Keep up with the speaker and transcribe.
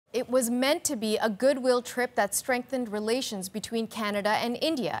it was meant to be a goodwill trip that strengthened relations between Canada and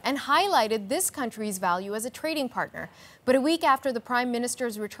India and highlighted this country's value as a trading partner. But a week after the Prime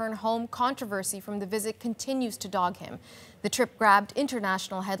Minister's return home, controversy from the visit continues to dog him. The trip grabbed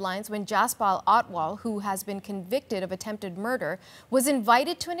international headlines when Jaspal Atwal, who has been convicted of attempted murder, was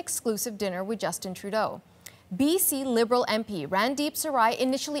invited to an exclusive dinner with Justin Trudeau. BC Liberal MP Randeep Sarai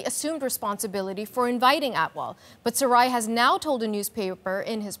initially assumed responsibility for inviting Atwal, but Sarai has now told a newspaper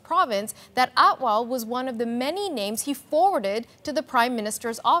in his province that Atwal was one of the many names he forwarded to the Prime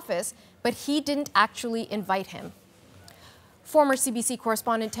Minister's office, but he didn't actually invite him. Former CBC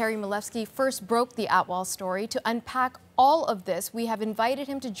correspondent Terry Milewski first broke the Atwal story. To unpack all of this, we have invited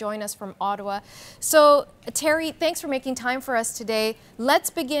him to join us from Ottawa. So, Terry, thanks for making time for us today. Let's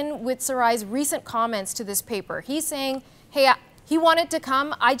begin with Sarai's recent comments to this paper. He's saying, hey, he wanted to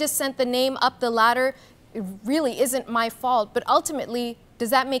come. I just sent the name up the ladder. It really isn't my fault. But ultimately,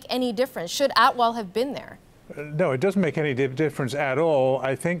 does that make any difference? Should Atwal have been there? No, it doesn't make any difference at all.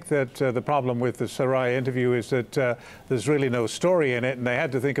 I think that the problem with the Sarai interview is that there's really no story in it, and they had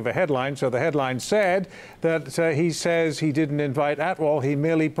to think of a headline. So the headline said that he says he didn't invite Atwal, he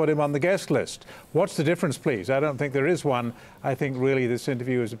merely put him on the guest list. What's the difference, please? I don't think there is one. I think really this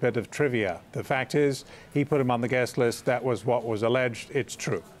interview is a bit of trivia. The fact is, he put him on the guest list. That was what was alleged. It's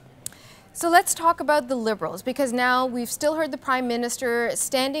true. So let's talk about the Liberals, because now we've still heard the Prime Minister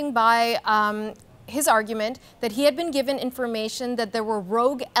standing by his argument that he had been given information that there were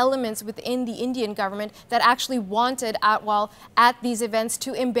rogue elements within the Indian government that actually wanted Atwal at these events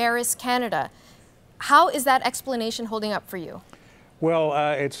to embarrass Canada. How is that explanation holding up for you? Well,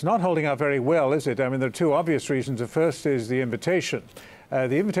 it's not holding up very well, is it? I mean, there are two obvious reasons. The first is the invitation.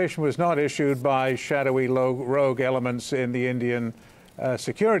 The invitation was not issued by shadowy rogue elements in the Indian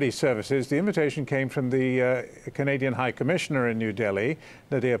security services. The invitation came from the Canadian High Commissioner in New Delhi,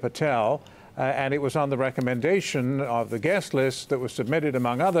 Nadir Patel, and it was on the recommendation of the guest list that was submitted,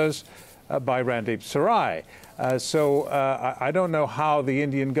 among others, by Randeep Sarai. So I don't know how the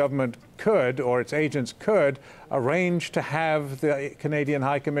Indian government could, or its agents could, arrange to have the Canadian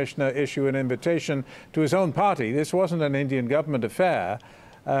High Commissioner issue an invitation to his own party. This wasn't an Indian government affair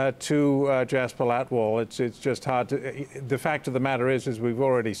to Jaspal Atwal. It's just hard to... The fact of the matter is, as we've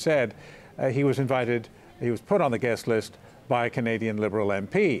already said, he was invited, he was put on the guest list by a Canadian Liberal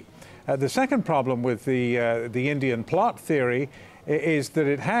MP. The second problem with the Indian plot theory is that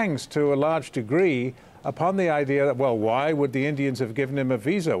it hangs to a large degree upon the idea that, well, why would the Indians have given him a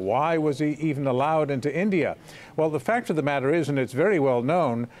visa? Why was he even allowed into India? Well, the fact of the matter is, and it's very well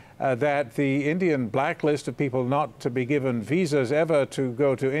known, that the Indian blacklist of people not to be given visas ever to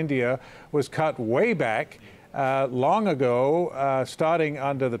go to India was cut way back long ago, starting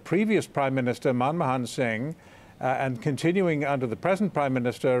under the previous Prime Minister, Manmohan Singh, and continuing under the present Prime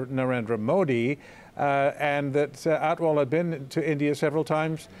Minister, Narendra Modi, and that Atwal had been to India several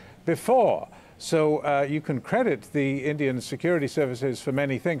times before. So you can credit the Indian security services for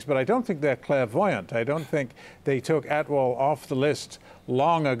many things, but I don't think they're clairvoyant. I don't think they took Atwal off the list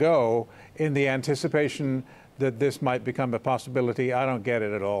long ago in the anticipation that this might become a possibility. I don't get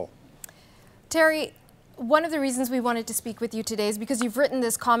it at all. Terry, one of the reasons we wanted to speak with you today is because you've written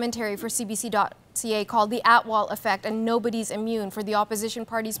this commentary for CBC.ca called The Atwal Effect and Nobody's Immune, for the opposition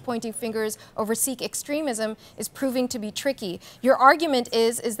parties pointing fingers over Sikh extremism is proving to be tricky. Your argument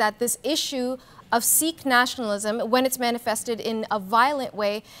is that this issue of Sikh nationalism, when it's manifested in a violent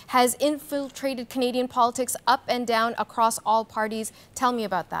way, has infiltrated Canadian politics up and down across all parties. Tell me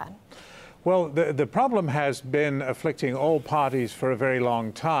about that. Well, the problem has been afflicting all parties for a very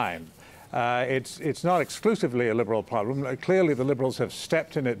long time. It's not exclusively a Liberal problem. Clearly, the Liberals have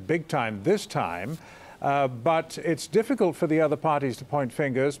stepped in it big time this time, but it's difficult for the other parties to point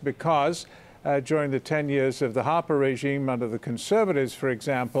fingers because during the 10 years of the Harper regime under the Conservatives, for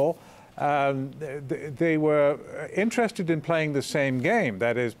example, they were interested in playing the same game,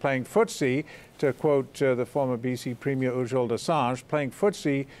 that is, playing footsie, to quote the former BC Premier Ujjwal Dosanjh, playing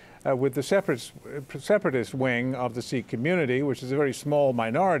footsie with the separatist wing of the Sikh community, which is a very small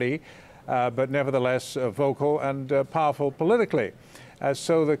minority, but nevertheless vocal and powerful politically.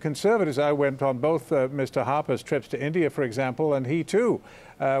 So the Conservatives, I went on both Mr. Harper's trips to India, for example, and he too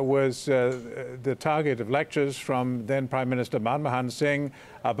was the target of lectures from then Prime Minister Manmohan Singh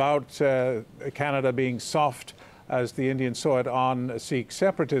about Canada being soft, as the Indians saw it, on Sikh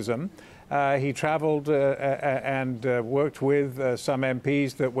separatism. He traveled and worked with some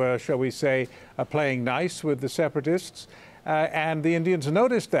MPs that were, shall we say, playing nice with the separatists. And the Indians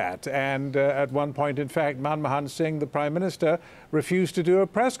noticed that. And at one point, in fact, Manmohan Singh, the Prime Minister, refused to do a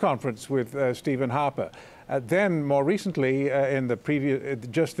press conference with Stephen Harper. Then, more recently,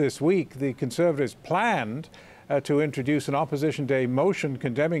 just this week, the Conservatives planned to introduce an Opposition Day motion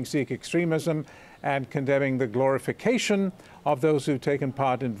condemning Sikh extremism and condemning the glorification of those who've taken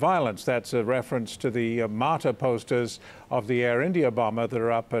part in violence. That's a reference to the martyr posters of the Air India bomber that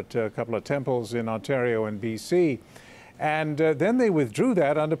are up at a couple of temples in Ontario and BC. And then they withdrew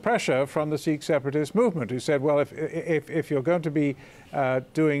that under pressure from the Sikh separatist movement, who said, well, if you're going to be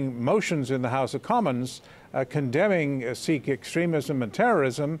doing motions in the House of Commons condemning Sikh extremism and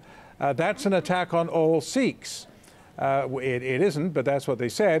terrorism, that's an attack on all Sikhs. It isn't, but that's what they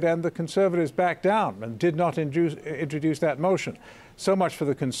said, and the Conservatives backed down and did not introduce that motion. So much for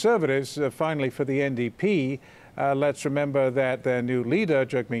the Conservatives. Finally, for the NDP, let's remember that their new leader,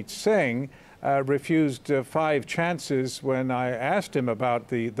 Jagmeet Singh, refused 5 chances when I asked him about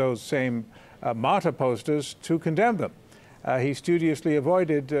those same martyr posters to condemn them. He studiously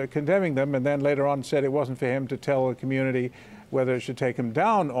avoided condemning them, and then later on said it wasn't for him to tell the community whether it should take them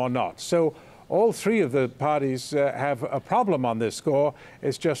down or not. So all 3 of the parties have a problem on this score.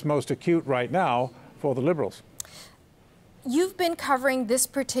 It's just most acute right now for the Liberals. You've been covering this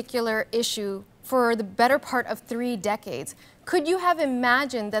particular issue for the better part of 3 decades. Could you have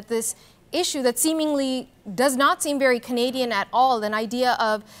imagined that this issue that seemingly does not seem very Canadian at all, an idea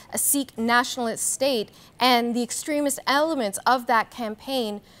of a Sikh nationalist state and the extremist elements of that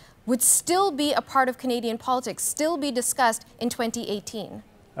campaign, would still be a part of Canadian politics, still be discussed in 2018?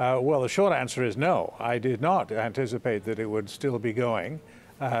 Well, the short answer is no. I did not anticipate that it would still be going,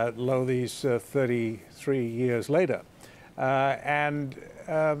 lo these 33 years later. That's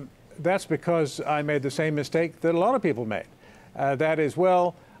because I made the same mistake that a lot of people made. That is,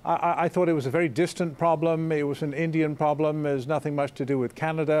 well, I thought it was a very distant problem. It was an Indian problem. There's nothing much to do with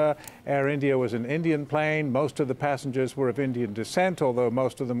Canada. Air India was an Indian plane. Most of the passengers were of Indian descent, although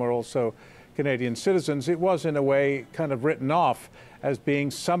most of them were also Canadian citizens. It was, in a way, kind of written off as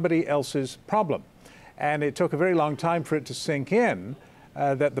being somebody else's problem. And it took a very long time for it to sink in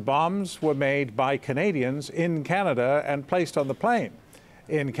that the bombs were made by Canadians in Canada and placed on the plane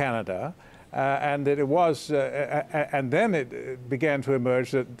in Canada. And that it was, and then it began to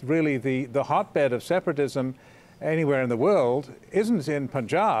emerge that really the hotbed of separatism anywhere in the world isn't in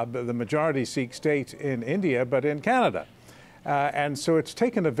Punjab, the majority Sikh state in India, but in Canada. And so it's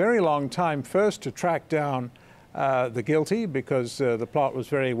taken a very long time first to track down the guilty, because the plot was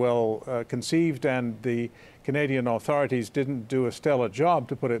very well conceived and the Canadian authorities didn't do a stellar job,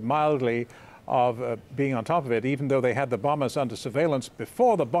 to put it mildly, of being on top of it. Even though they had the bombers under surveillance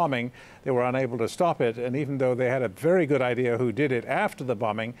before the bombing, they were unable to stop it. And even though they had a very good idea who did it after the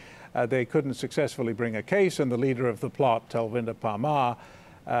bombing, they couldn't successfully bring a case. And the leader of the plot, Talvinder Parmar,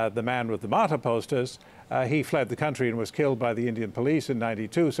 the man with the martyr posters, he fled the country and was killed by the Indian police in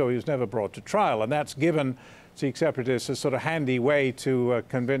 '92, so he was never brought to trial. And that's given Sikh separatists a sort of handy way to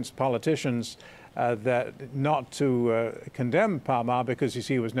convince politicians that not to condemn Parmar, because, you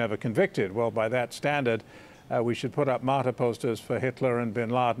see, he was never convicted. Well, by that standard, we should put up martyr posters for Hitler and bin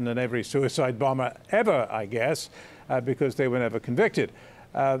Laden and every suicide bomber ever, I guess, because they were never convicted.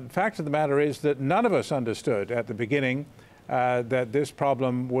 The fact of the matter is that none of us understood at the beginning that this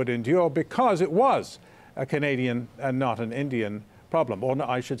problem would endure, because it was a Canadian and not an Indian problem, or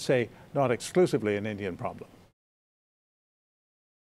I should say not exclusively an Indian problem.